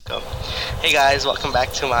Hey guys, welcome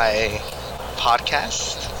back to my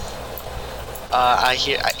podcast.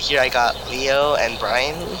 I got Leo and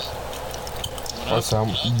Brian. What's up?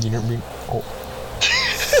 Oh,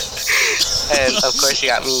 And of course you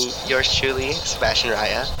got me, yours truly, Sebastian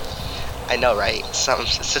Raya. I know, right? It's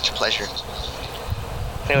such a pleasure.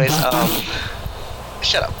 Anyways,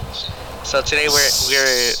 shut up. So today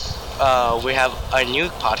we have a new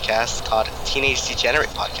podcast called Teenage Degenerate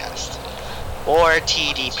Podcast, or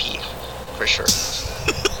TdP for sure.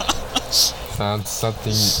 sounds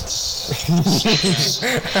something.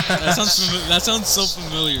 That sounds so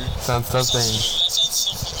familiar. Sounds something.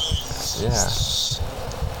 Yeah.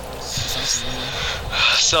 Sounds familiar.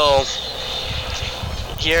 So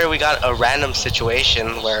here we got a random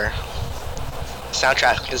situation where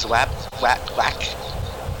soundtrack is whack.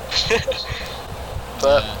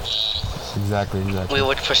 But Exactly. we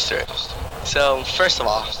would push through it. So first of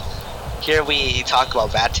all, here we talk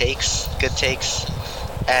about bad takes, good takes,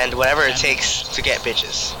 and whatever it takes to get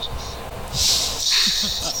bitches.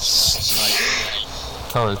 Right.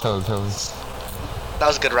 Totally. That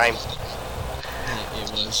was a good rhyme. Yeah,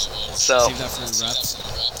 it was. So Save that for the raps.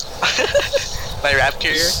 my rap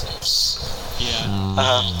career.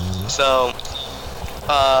 Yeah. So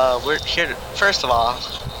we're here to, first of all,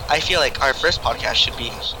 I feel like our first podcast should be,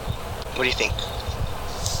 what do you think?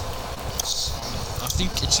 I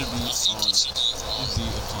think it should be on the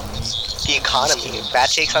economy. The economy. Bad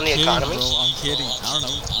takes on the Kidding, economy? Bro, I'm kidding. I don't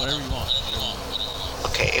know. Whatever you want.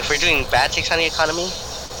 Okay, if we're doing bad takes on the economy,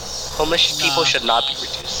 homeless people should not be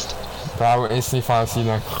reduced. But I would instantly fall asleep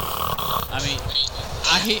like. I mean,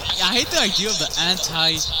 I hate the idea of the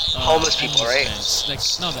anti Homeless people, right? bench. Like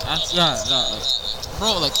no, the anti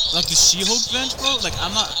bro, like the She-Hulk bench, bro.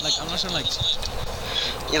 I'm not trying to like.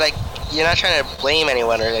 You're not trying to blame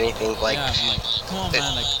anyone or anything. Like, Yeah, but like, come on,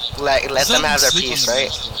 man. Like, let them have their sleep on peace, the right?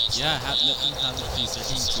 bench, bro. Yeah, let them have their peace. They're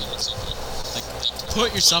human too. Like,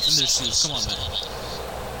 put yourself in their shoes. Come on, man.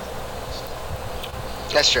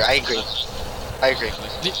 That's true. I agree. Like, they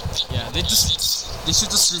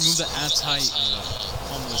should just remove the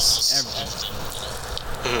homeless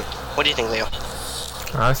everything. What do you think, Leo?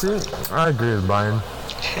 Honestly, I agree with Brian.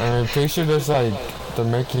 I'm pretty sure there's like they're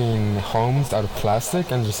making homes out of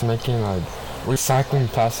plastic and just making like recycling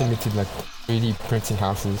plastic into like 3D printing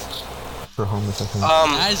houses for homeless. I think.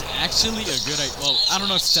 That is actually a good idea. Well, I don't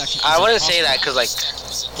know if it's that. I wouldn't say that because, like,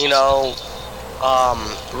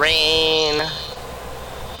 rain,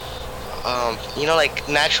 like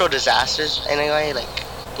natural disasters anyway, like,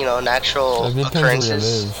 natural It depends where you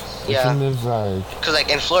occurrences. live. Yeah. If you live like. Because, like,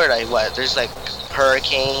 in Florida, there's like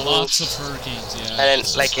hurricanes. Lots of hurricanes, yeah. And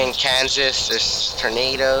then, like, in Kansas, there's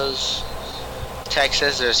tornadoes.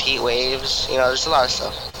 Texas, there's heat waves. There's a lot of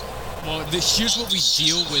stuff. Well, here's what we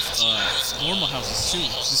deal with normal houses too.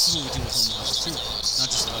 This is what we deal with normal houses too, not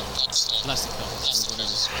just plastic houses or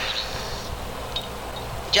whatever.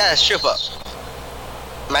 Yeah, that's true, but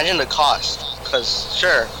imagine the cost. Because,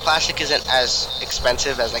 sure, plastic isn't as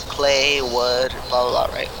expensive as, like, clay, wood, blah, blah,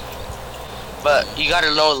 blah, right? But you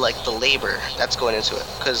gotta know, like, the labor that's going into it.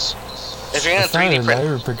 Because if you're gonna It's not 3D a print...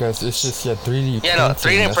 labor because it's just 3D. Yeah, no, 3D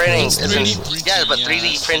printing, printing that's what it isn't... is. Yeah, but Yeah,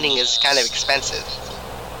 3D printing is kind of expensive.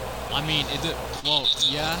 I mean, well,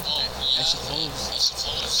 yeah, I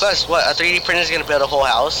suppose. Plus, what, a 3D printer is gonna build a whole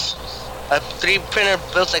house? A 3D printer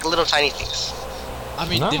builds, like, little tiny things. I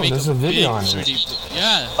mean, No, they make there's a video big on it. 3D.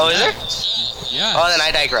 Yeah. Oh, is there? Yeah. Oh, then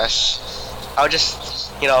I digress. I was just,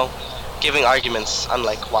 giving arguments on,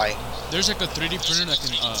 like, why. There's like a 3D printer that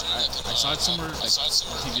can. I saw it somewhere, like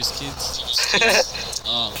PBS Kids.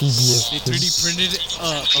 PBS They 3D kids. printed a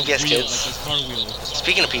PBS wheel, Kids. like a car wheel.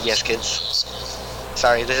 Speaking of PBS Kids,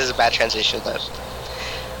 sorry, this is a bad transition, but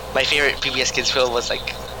my favorite PBS Kids film was,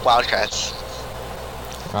 like, Wildcats.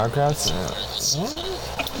 Wildcats?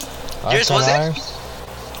 Yours was it?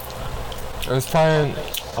 It was probably,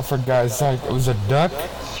 I forgot, it was a duck.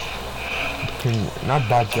 Not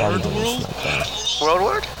backyard, but World? it's like that. World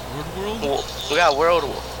World? Word World? We got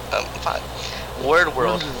fine. Word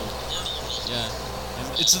World. Yeah.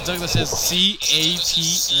 It's a duck that says CAP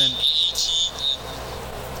and then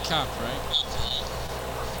cap, right?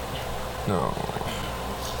 No.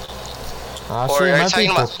 Or Actually, are it you might be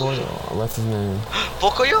talking about- Pocoyo. What's his name?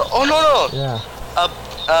 Pocoyo? Oh, no. Yeah.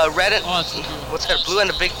 Red and... Oh, it's What's that? Blue and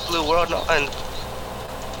the Big Blue World? No, and...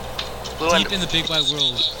 Blue and... Deep in the Big Wide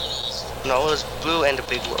World. No, it was Blue and the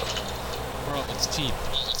Big World. Bro, it's Peep.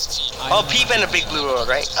 Oh, Peep and the Big Blue World,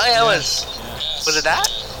 right? Oh, yeah, it was. Yeah. Was it that?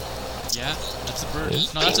 Yeah, that's a bird.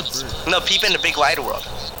 Is- No, that's a bird. No, Peep and the Big Wide World.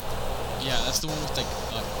 Yeah, that's the one with like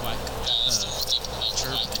quack,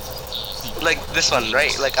 chirp, and beep. Like this one,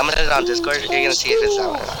 right? Like I'm gonna hit it on Discord. You're gonna see if it's that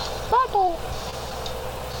one or not.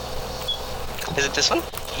 Is it this one?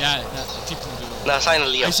 Yeah, people do. No, it's not in I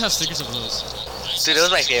Leo. used to have stickers of those. Dude, it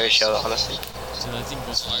was my favorite show, honestly. So I think it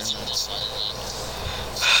was fire, man.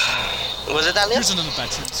 Was it that Leo? Here's another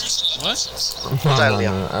battery. What? No, that, no,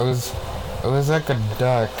 Leo? no. It was like a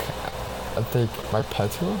duck. I think my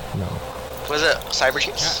petrol? No. Was it Cyber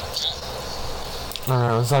Chiefs?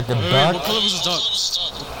 No, it was like a Wait, duck. what color was the dog?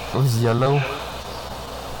 It was yellow.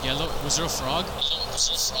 Yellow. Was there a frog?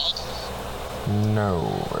 No,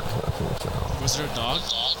 I don't think so. Was there a dog?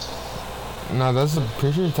 No, that's a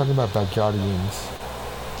pretty sure you're talking about backyard games.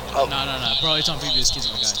 Oh, No, bro, it's on PBS Kids,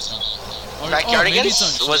 my guy. No.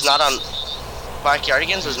 Backyardigans was not on.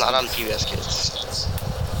 Backyardigans was not on PBS Kids.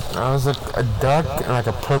 It was like a duck and like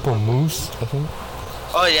a purple moose, I think.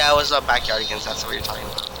 Oh yeah, it was Backyardigans. That's what you're talking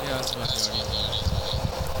about. Yeah, it's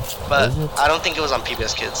Backyardigans. But Was it? I don't think it was on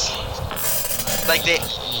PBS Kids. Like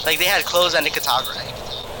they had clothes and they could talk, right?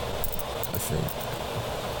 I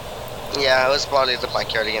think. Yeah, it was probably the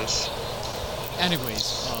Backyardigans.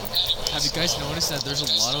 Anyways, have you guys noticed that there's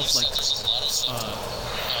a lot of like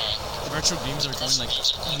retro games are going like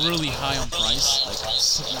really high on price, like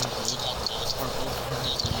Pokemon Gold or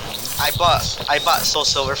I bought Soul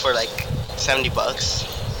Silver for like $70,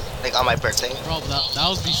 like on my birthday. Bro, that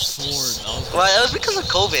was before. Well, it was because of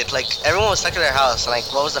COVID. Like everyone was stuck in their house, and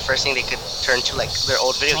like what was the first thing they could turn to? Like their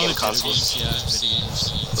old video game consoles. Yeah, video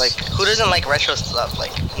games. Like who doesn't like retro stuff?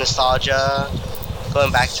 Like nostalgia,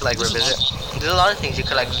 going back to like There's a lot. revisit. There's a lot of things you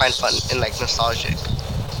could like find fun in like nostalgic.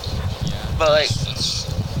 Yeah. But like,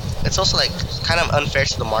 it's also like kind of unfair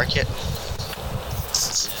to the market.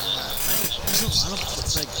 There's a lot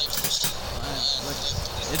of like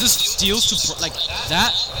it just steals to like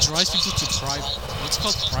that drives people to what's it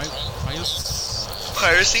called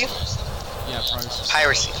Piracy? Yeah, piracy.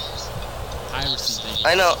 Piracy. Piracy. Thank you.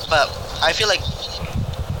 I know, but I feel like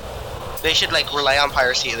they should like rely on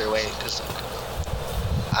piracy either way. Cause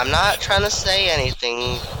I'm not trying to say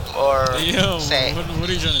anything or Yo, say what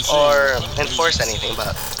are you trying to say? or enforce anything,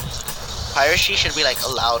 but piracy should be like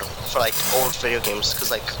allowed for like old video games. Cause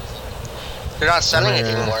like they're not selling it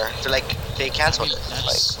anymore. They're like they canceled it.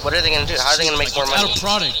 Like what are they gonna do? How are they gonna make more It's money? out of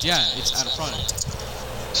product. Yeah, it's out of product.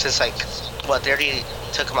 Since like what they already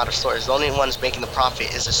took them out of stores. The only ones making the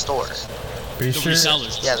profit is the store. Pretty The sure.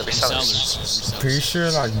 resellers. Yeah, the resellers. Resellers. Pretty sure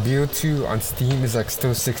like BO2 on Steam is like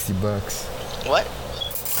still $60. What?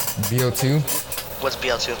 BO2, What's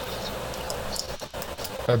BL2?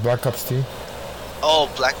 Black Ops 2. Oh,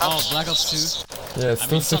 Black Oh, Ops. Black Ops 2. Yeah, it's I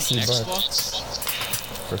still mean, it's on $60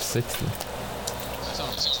 Xbox. for 60. It's on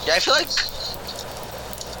Xbox. Yeah, I feel like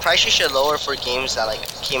prices should lower for games that like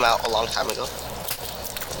came out a long time ago.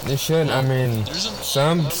 They should. I mean, There's a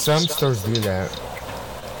some stores do that,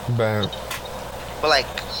 but But like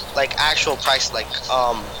actual price like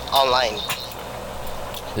online.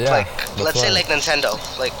 yeah. Like that's let's say why. like Nintendo.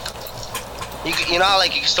 Like you know how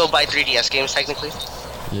like you can still buy 3DS games technically?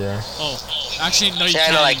 Yeah. Oh, actually, no, you Yeah, I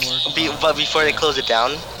can't know, like anymore. but before they close it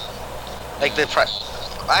down, like the price.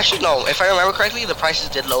 Actually, no. If I remember correctly, the prices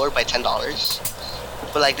did lower by $10.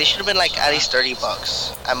 But like they should have been like at least $30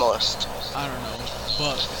 at most. I don't know,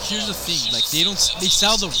 but here's the thing: like they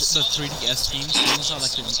sell the 3DS games, they don't sell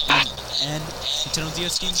like the and Nintendo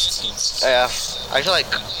DS games. So, Yeah, I feel like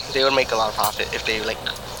they would make a lot of profit if they like.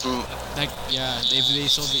 like yeah, if they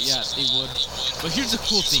sold it, yeah, they would. But here's the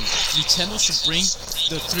cool thing: Nintendo should bring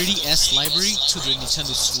the 3DS library to the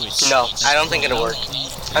Nintendo Switch. No, Like, I don't think it'll work.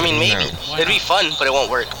 I mean, maybe Why it'd be not? fun, but it won't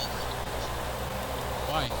work.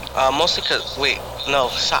 Why? Mostly cause no,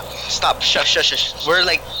 stop, shush. We're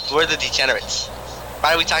the degenerates.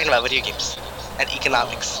 Why are we talking about video games and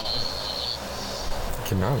economics?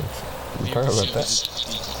 Economics. You Maybe talking we about should that?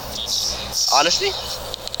 just- Honestly,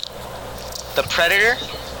 the Predator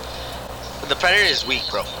is weak,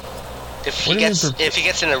 bro. If he What do you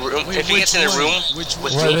gets mean in a room, Wait, if he gets in a which room one? Which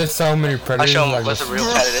with one? Well, me, there's so many I'll predators. show him like what's a this.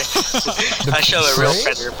 real predator. I'll show him a real prey?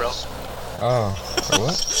 predator, bro. Oh,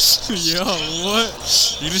 what? Yo,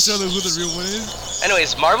 what? You gonna show them who the real one is?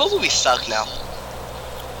 Anyways, Marvel movies suck now.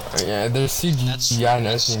 Yeah, there's CGI and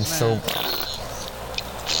everything. So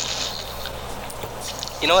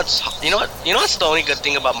You know what's the only good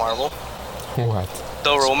thing about Marvel? what?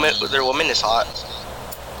 Their woman is hot.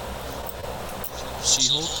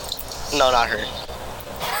 She-Hulk? No, not her.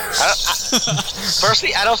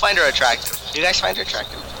 Personally, I don't find her attractive. Do you guys find her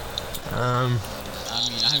attractive? I mean,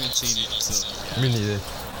 I haven't seen it, so. Yeah. Me neither.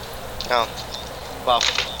 No. Well,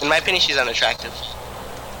 in my opinion, she's unattractive.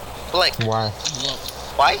 But like, Why? Well,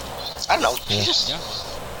 why? I don't know. Yeah. She's just yeah.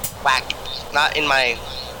 whack. Not in my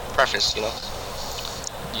preference, you know.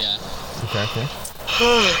 Yeah. Okay.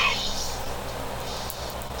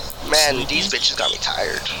 Man, Sleepy? these bitches got me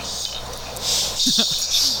tired.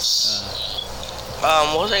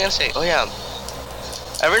 What was I gonna say? Oh yeah.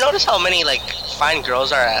 Ever notice how many like fine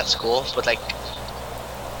girls are at school, but like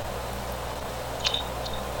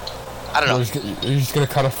I don't know. You're just gonna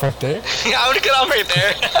cut off right there? I'm gonna get off right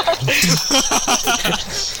there.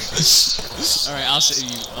 All right, I'll say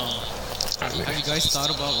you. Have you guys thought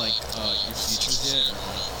about like your futures yet?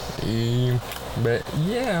 Or But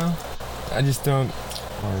yeah, I just don't.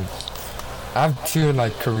 I have two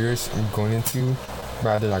like careers I'm going into,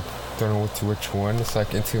 but I like don't know which one. It's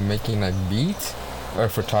like into making like beats or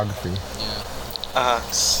photography. Yeah. I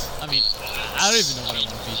mean, I don't even know what I want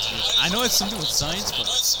to be. I know it's something with science, but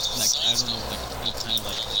like I don't know like what kind of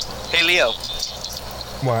like. Hey Leo,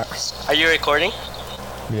 What? are you recording?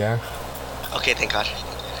 Yeah. Okay, thank God.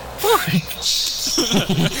 We're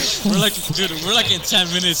like, dude, we're like in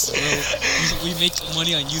 10 minutes, bro. We make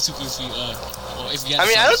money on YouTube if we well, if we I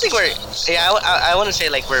mean, I don't think we're. Yeah, I want to say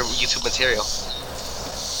like we're YouTube material.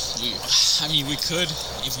 I mean, we could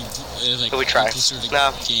if we like. If we try.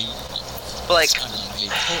 No. Game. But like, I don't know.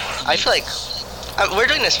 Maybe. I feel like we're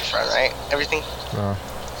doing this for fun, right? Everything.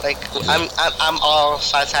 Like I'm all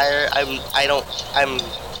satire. I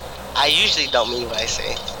usually don't mean what I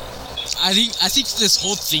say. I think this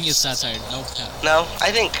whole thing is satire. No cap. No,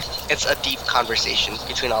 I think it's a deep conversation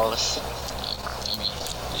between all of us. I mean,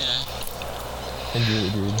 yeah.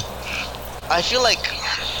 Dude. I feel like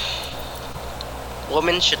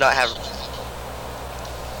women should not have.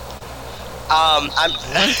 I'm.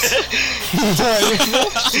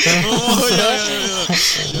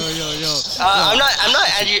 Yo. I'm not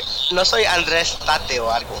Andrew. No soy Andres Tate o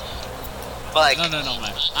algo. But like. No,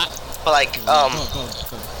 man. But like Go.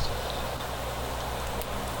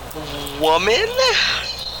 Woman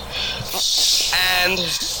and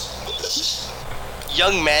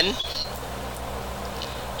young men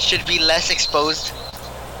should be less exposed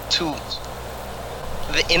to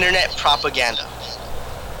the internet propaganda.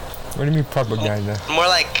 What do you mean propaganda? More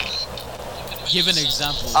like Give an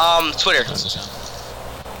example. Twitter. Give an example.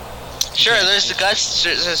 Sure, there's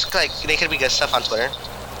like they could be good stuff on Twitter,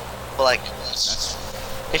 but like That's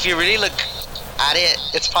if you really look at it,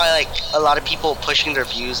 it's probably like a lot of people pushing their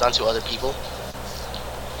views onto other people.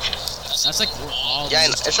 like we're all. Yeah,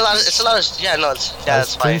 it's a lot of yeah, no, it's yeah,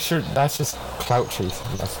 that's pretty fine. sure that's just clout chasing.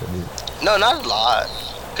 That's what it is. No, not a lot,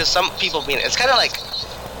 because some people mean it. It's kind of like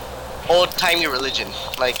old-timey religion,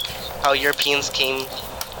 like how Europeans came,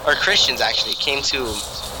 or Christians actually came to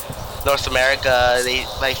North America. They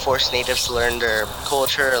like forced natives to learn their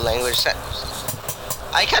culture or language.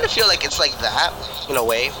 I kind of feel like it's like that in a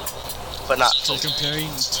way, but not. So comparing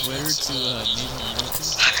Twitter to Native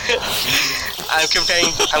Americans. I'm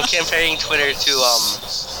comparing Twitter to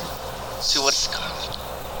what's it called?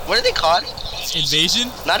 What are they called?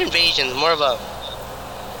 Invasion? Not invasion, more of a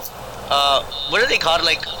what are they called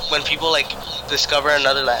like when people like discover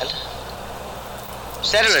another land?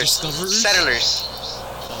 Settlers. Discoverers? Settlers.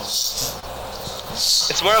 Oh.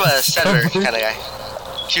 It's more of a settler kind of guy.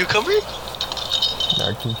 Cucumber?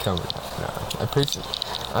 No, cucumber. No, I preach it.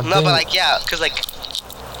 No, but like yeah, cause like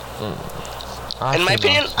in my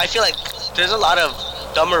opinion, I feel like there's a lot of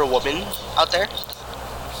dumber women out there.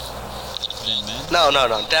 Then men? No,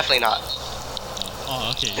 definitely not. Oh,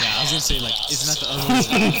 okay, yeah. I was gonna say like, isn't that the other way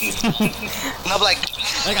around? No, but like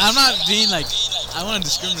I'm not being like, I want to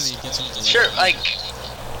discriminate against someone. sure, like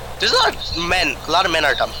there's a lot of men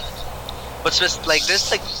are dumb, but like there's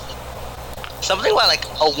like something about like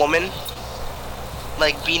a woman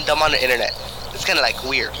like being dumb on the internet. It's kind of like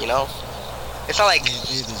weird, you know? It's not like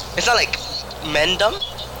men dumb.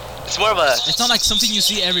 It's more of a. It's not like something you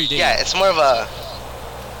see every day. Yeah, it's more of a.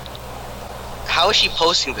 How is she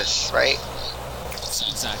posting this, right?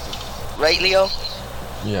 Exactly. Right, Leo?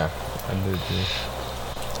 Yeah, I do.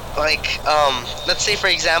 Like, let's say for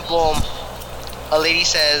example, a lady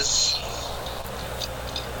says,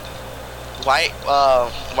 why are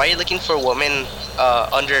you looking for a woman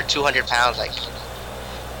under 200 pounds? Like,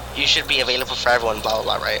 you should be available for everyone, blah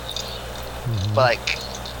blah blah, right? Mm-hmm. But like,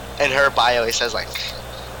 in her bio it says like,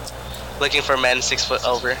 looking for men 6 foot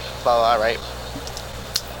over, blah blah, right?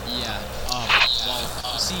 Yeah. Well,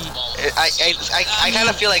 see. I kind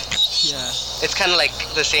of feel like Yeah. it's kind of like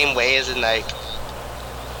the same way as in like,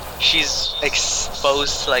 she's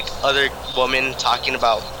exposed to like other women talking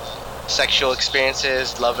about sexual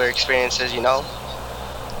experiences, lover experiences, you know?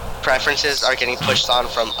 Preferences are getting pushed on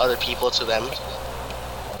from other people to them.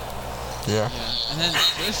 Yeah. Yeah. And then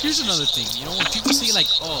here's another thing. You know, when people say like,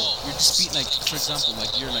 oh, you're just being like, for example,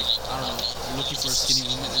 like you're like, I don't know, you're looking for a skinny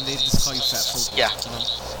woman, and they just call you fat phobic. Yeah. You know.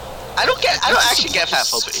 I don't actually get fat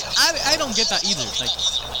phobia. I don't get that either. Like,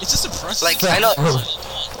 It's just a preference. Like I know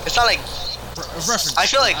it's not like A reference. I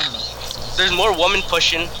feel like I don't know. there's more women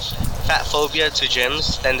pushing fat phobia to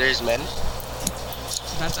gyms than there's men.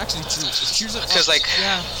 That's actually true. It's true that, 'Cause, like,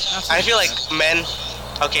 yeah, absolutely. I feel like men.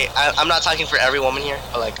 Okay, I'm not talking for every woman here,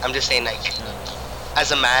 but like I'm just saying like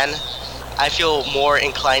as a man, I feel more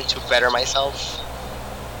inclined to better myself.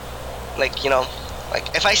 Like, you know,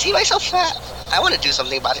 like if I see myself fat, I want to do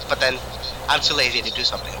something about it, but then I'm too lazy to do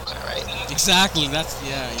something about it, right? Exactly. That's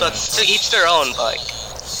So it's to each their own, but like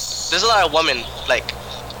there's a lot of women, like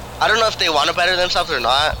I don't know if they want to better themselves or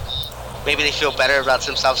not. Maybe they feel better about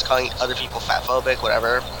themselves calling other people fat phobic,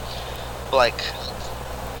 whatever. But like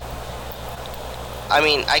I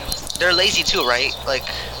mean, they're lazy too, right? Like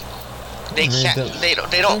they can't they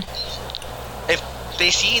don't if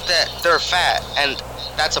they see that they're fat and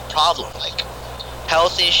that's a problem, like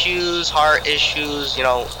health issues, heart issues, you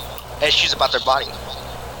know, issues about their body.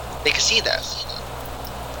 They can see that.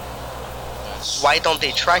 Why don't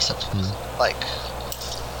they try something? Like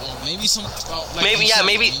Well, maybe some. Like maybe you yeah,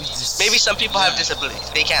 said, maybe some people have disabilities.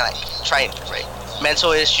 They can't like try anything, right?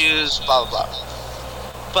 Mental issues, blah blah blah.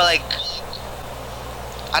 But like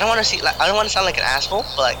I don't want to sound like an asshole,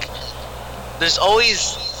 but like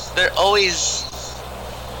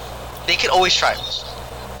they can always try.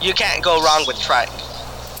 You can't go wrong with trying.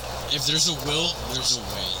 If there's a will, there's a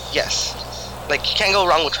way. Yes. Like you can't go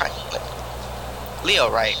wrong with trying. Like Leo,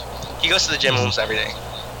 right? He goes to the gym almost every day.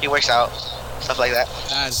 He works out, stuff like that.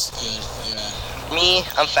 That's good. Yeah. Me,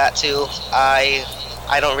 I'm fat too. I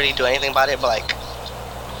don't really do anything about it, but like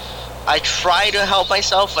I try to help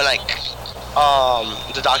myself and like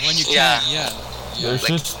the doctor. When you yeah. can, yeah. There's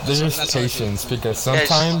just that's how I feel. patience because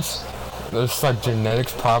sometimes there's like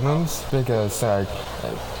genetics problems because like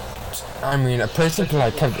I mean a person can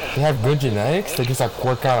like have good genetics, they just like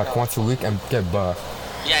work out like once a week and get buff.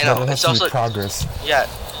 Yeah, I But know. it It's has to be also progress. yeah.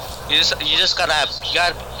 You just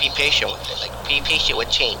gotta be patient with it. Like be patient with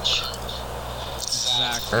change.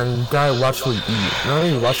 Exactly. And you gotta watch what you eat. Not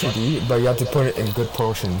only watch what you eat, but you have to put it in good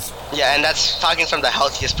portions. Yeah, and that's talking from the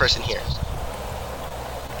healthiest person here.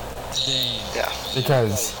 Damn. Yeah.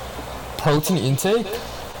 Because protein intake,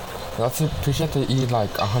 that's appreciate to eat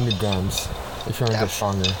like 100 grams if you want to Yeah. get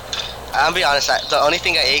stronger. I'll be honest. The only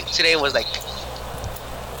thing I ate today was like.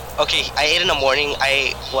 Okay, I ate in the morning. I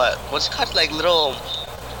ate what's it called, like little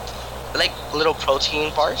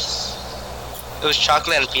protein bars. It was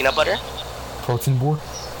chocolate and peanut butter. Protein board?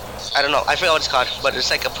 I don't know. I forget what it's called, but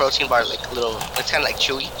it's like a protein bar, like little. It's kind of like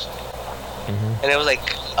chewy, and it was like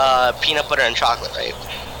peanut butter and chocolate, right?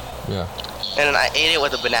 Yeah. And then I ate it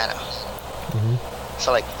with a banana.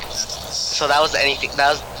 So like, so that was anything.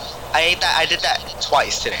 I ate that. I did that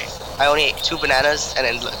twice today. I only ate 2 bananas and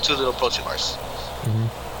then 2 little protein bars.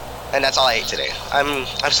 And that's all I ate today. I'm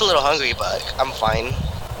still a little hungry, but like, I'm fine.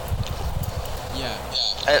 Yeah.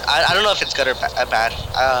 I don't know if it's good or bad.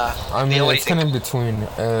 I mean, Leo, what do it's you kind think? of between.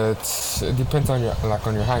 It depends on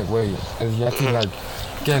your height, weight. You have to like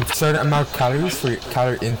get a certain amount of calories for your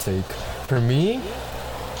calorie intake. For me,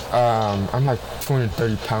 I'm like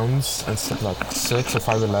 230 pounds and stuff like 6 or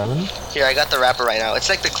 5'11". Here, I got the wrapper right now. It's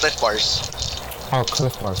like the Cliff Bars, Oh,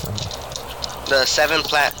 Cliff Bars. the 7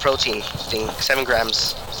 plant protein thing, 7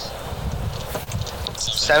 grams.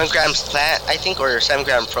 7 grams plant, I think, or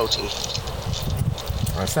 7-gram protein.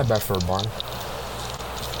 Oh, it's not bad for a bar.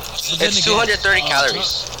 But then It's again, 230 calories.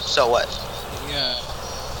 So what? Yeah.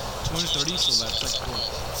 230, so that's like what?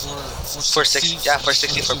 For 60, yeah, for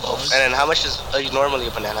 60 for both. And then how much is normally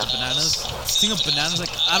a banana? Bananas. Thing of bananas, like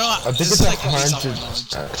I don't. I think this it's is like based off 100. my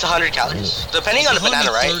knowledge. It's 100 calories, depending on the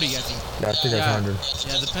banana, right? 130, I think. Yeah, I think Yeah. it's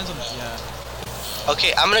 100. Yeah, depends on. Yeah.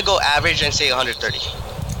 Okay, I'm gonna go average and say 130.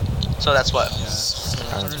 So that's what? Yeah. So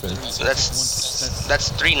 130. So That's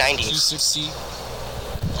 390. 260.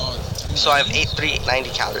 Oh, So I have 390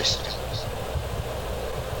 calories.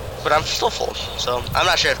 But I'm still full, so I'm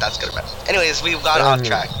not sure if that's good or bad. Anyways, we've gone off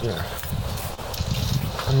track. Yeah.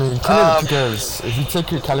 I mean, kind of because if you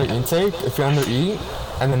take your calorie intake, if you under eat,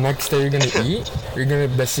 and the next day you're gonna eat, you're gonna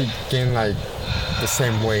basically gain like the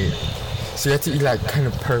same weight. So you have to eat like kind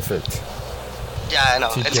of perfect. Yeah, I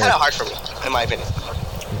know. To It's get- kind of hard for me, in my opinion.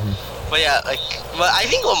 But yeah, like, but I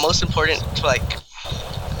think what most important to like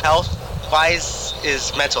health-wise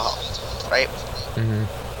is mental health, right?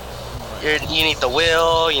 You need the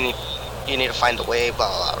will. You need to find the way. Blah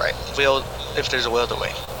blah blah. Right? Will, if there's a will, the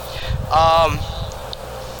way.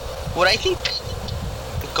 What I think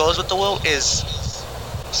goes with the will is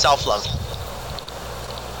self-love.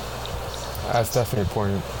 That's definitely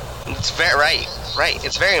important. It's very right.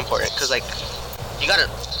 It's very important because like you gotta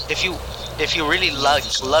if you really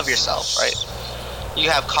love yourself, right? You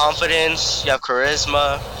have confidence, you have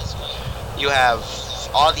charisma, you have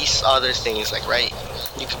all these other things, like, right?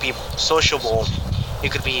 You could be sociable, you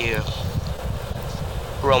could be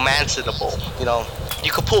romanceable, you know?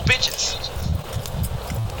 You could pull bitches.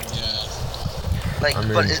 Yeah. Like, I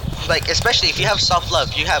mean- but like, especially if you have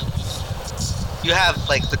self-love, you have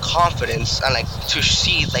like the confidence and like to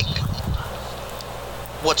see like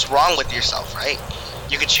what's wrong with yourself, right?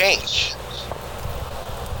 You could change.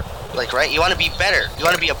 Like, right? You want to be better. You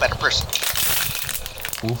want to be a better person.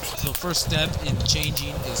 Oops. The first step in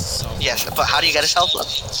changing is self. Yes, but how do you get a self-love?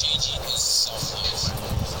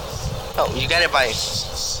 No, you get it by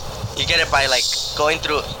like going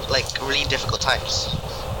through like really difficult times.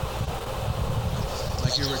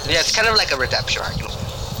 Like your redemption. Yeah, it's kind of like a redemption arc.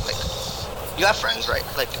 Like, you have friends, right?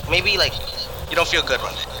 Like, maybe like you don't feel good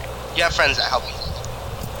one day. Right? You have friends that help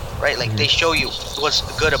you, right? Like, they show you what's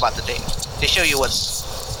good about the day. They show you what's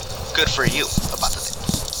good for you about the day.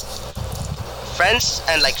 Friends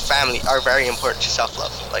and like family are very important to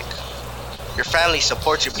self-love. Like, your family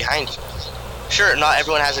supports you behind you. Sure, not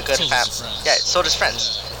everyone has a good So does family. friends. Yeah, so does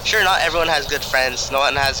friends. Sure, not everyone has good friends. No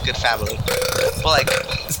one has good family. But like,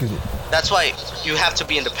 Excuse me. that's why you have to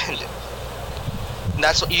be independent.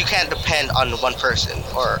 That's what, you can't depend on one person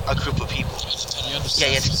or a group of people. You Yeah,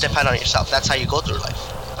 you have to depend on yourself. That's how you go through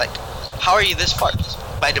life. Like, how are you this far?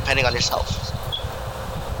 By depending on yourself.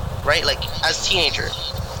 Right? Like, as a teenager,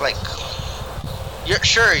 like, your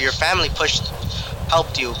family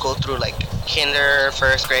helped you go through like kinder,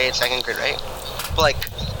 first grade, second grade, right? But like,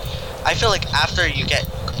 I feel like after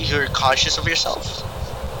you're conscious of yourself,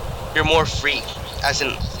 you're more free. As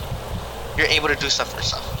in, you're able to do stuff for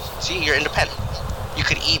yourself. See, you're independent. You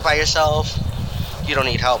could eat by yourself. You don't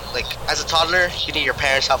need help. Like, as a toddler, you need your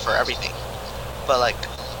parents' help for everything. But like,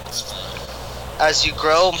 as you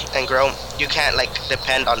grow and grow, you can't like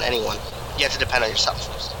depend on anyone. You have to depend on yourself.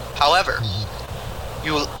 However,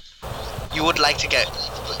 you would like to get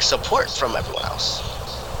like, support from everyone else.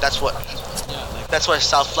 That's what Yeah, like that's where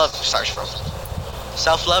self-love starts from.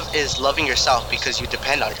 Self-love is loving yourself because you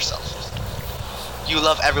depend on yourself. You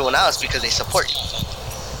love everyone else because they support you.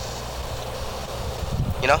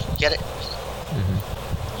 You know? Get it?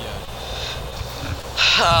 yeah.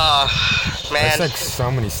 Man. There's like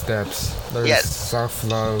so many steps. There's Yes.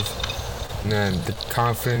 self-love, and then the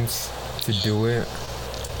confidence to do it.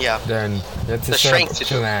 Yeah. Then you have to The set strength up to a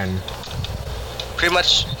do it. plan. Pretty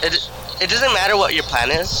much, it doesn't matter what your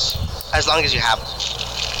plan is, as long as you have it.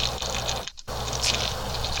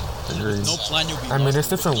 Agreed. No plan, you'll be I mean, lost there's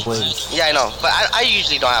with different no plan. ways. Yeah, I know. But I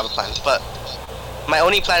usually don't have a plan. But my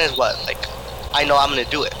only plan is what? Like, I know I'm gonna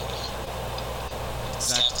do it.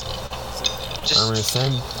 Exactly. Just, I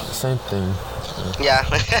mean, same thing. yeah.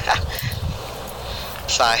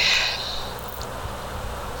 Sigh.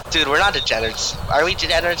 Dude, we're not degenerates. Are we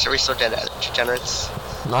degenerates? Or are we still degenerates?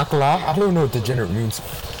 Not gonna lie, I don't even know what degenerate means.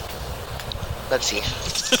 Let's see.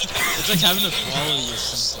 It's like having a quality or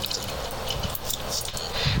something.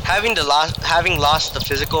 Having lost the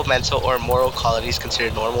physical, mental, or moral qualities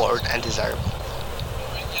considered normal or and desirable.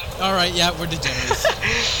 All right, yeah, we're degenerates.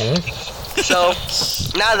 Huh? So,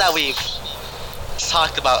 now that we've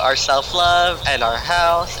talked about our self-love and our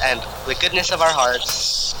health and the goodness of our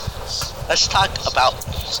hearts, let's talk about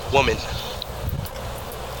women.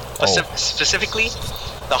 Specifically,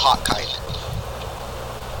 the hot kind.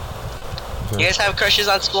 You guys have crushes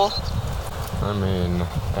on school? I mean,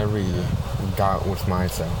 every got with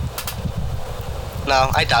myself.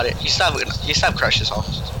 No, I doubt it. You still have crushes, huh?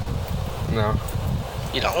 No.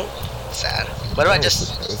 You don't? Sad. What about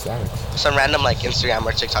just It's Alex. some random like Instagram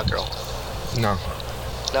or TikTok girl? No.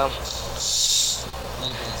 No?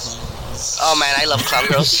 Oh man, I love clown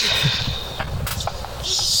girls.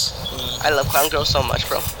 I love clown girls so much,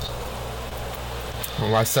 bro.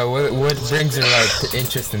 Why? So what brings your like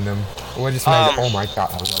interest in them? What just made? Oh my god,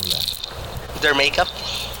 I love that. Their makeup,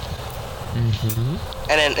 Mhm.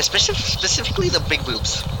 and then specifically the big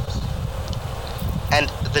boobs. And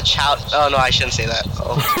the child. Oh no, I shouldn't say that.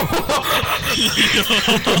 Oh.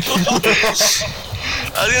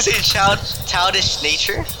 I was gonna say childish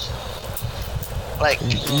nature. Like,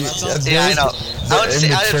 yeah, I know. I would say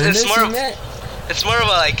it's more of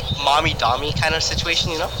a like mommy dommy kind of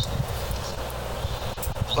situation, you know.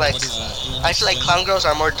 Like, What is that? You I feel like clown girls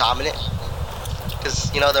are more dominant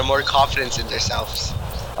because you know they're more confident in themselves.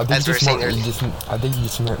 I think as we were saying earlier. I think you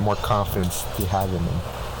just meant more confidence to have in them.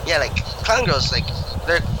 Yeah, like clown girls, like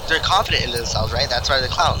they're confident in themselves, right? That's why they're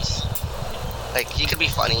clowns. Like, you could be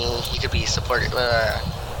funny, you could be supportive.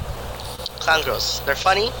 Clown girls, they're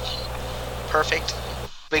funny, perfect,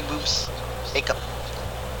 big boobs, makeup,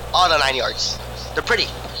 all the 9 yards. They're pretty,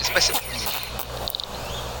 especially.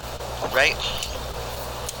 right?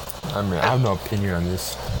 I mean, I have no opinion on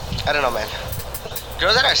this. I don't know, man.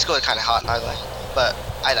 Girls at our school are kind of hot, not like, but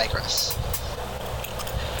I like Russ.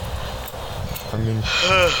 I mean,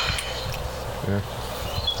 yeah.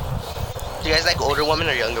 Do you guys like older women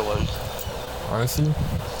or younger women? Honestly,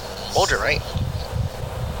 Older, right?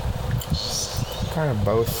 kind of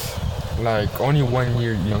both. Like, only 1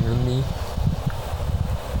 year younger than me.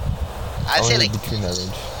 I'd say Only like between that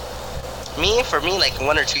range. for me, like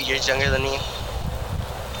 1 or 2 years younger than me.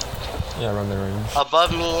 Yeah, around that range.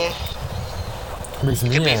 Above me, Because me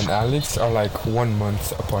could be and Alex are like 1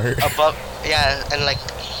 month apart. above, yeah, and like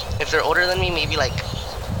if they're older than me, maybe like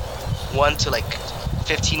 1 to like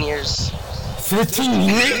 15 years. 15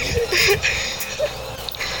 years?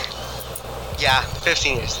 Yeah,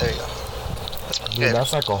 15 years. There you go. That's Dude, good.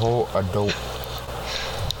 that's like a whole adult.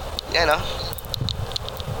 Yeah, I know.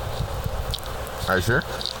 Are you sure?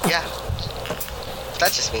 Yeah,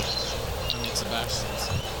 that's just me. I mean, Sebastian's.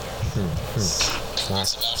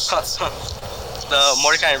 Nice. Huh, huh. The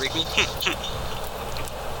Mordecai and Rigby.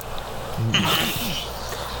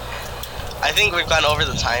 I think we've gone over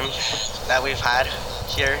the time that we've had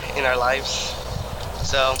here in our lives.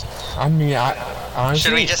 So I mean, I honestly,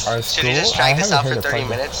 should we just drag this out for 30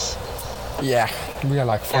 minutes? Yeah, we got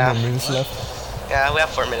like 4 Yeah. more minutes left. Yeah, we have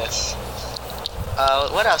 4 minutes.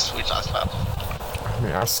 What else did we talk about? I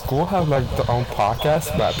mean, our school have like their own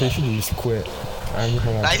podcast, but I'm pretty sure they just quit. I haven't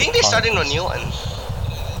heard of I think the they started a podcast. new one.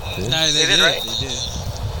 No, They did, right? They did.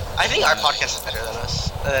 I think our podcast is better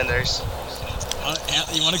than theirs.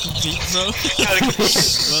 You want to compete, bro? Gotta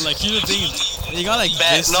compete. Well, like, here's the thing. You got like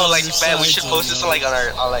Bet, this no, on like your bet. We side, should so, post you this know,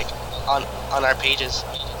 on like on our pages.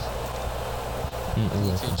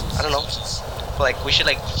 Yeah. I don't know. But like we should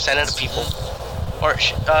like send it to people, or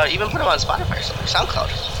even put them on Spotify or something, SoundCloud.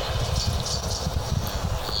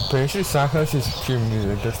 Pretty sure SoundCloud is pure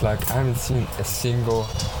music. Just like I haven't seen a single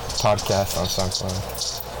podcast on SoundCloud.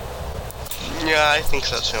 Yeah, I think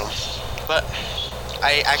so too. But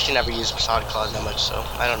I actually never use SoundCloud that much, so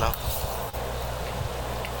I don't know.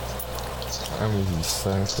 I'm using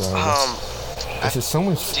SoundCloud. There's just so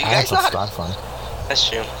much do you guys ads on know how to- Spotify. That's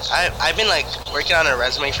true. I've been like working on a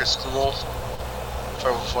resume for school,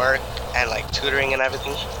 for work, and like tutoring and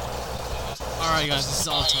everything. Alright, guys, this is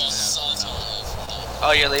all the time I have for now.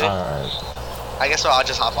 Oh, you're leaving? Alright. I guess I'll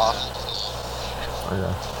just hop off.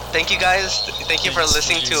 Okay. Thank you guys. Thank you for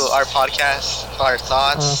listening to our podcast, our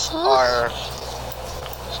thoughts, our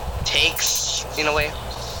takes, in a way.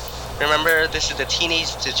 Remember, this is the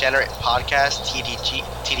Teenage Degenerate Podcast,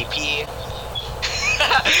 TdP.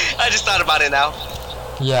 I just thought about it now.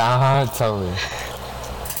 Yeah, totally.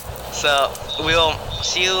 So, we'll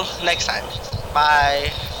see you next time.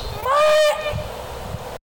 Bye. Bye.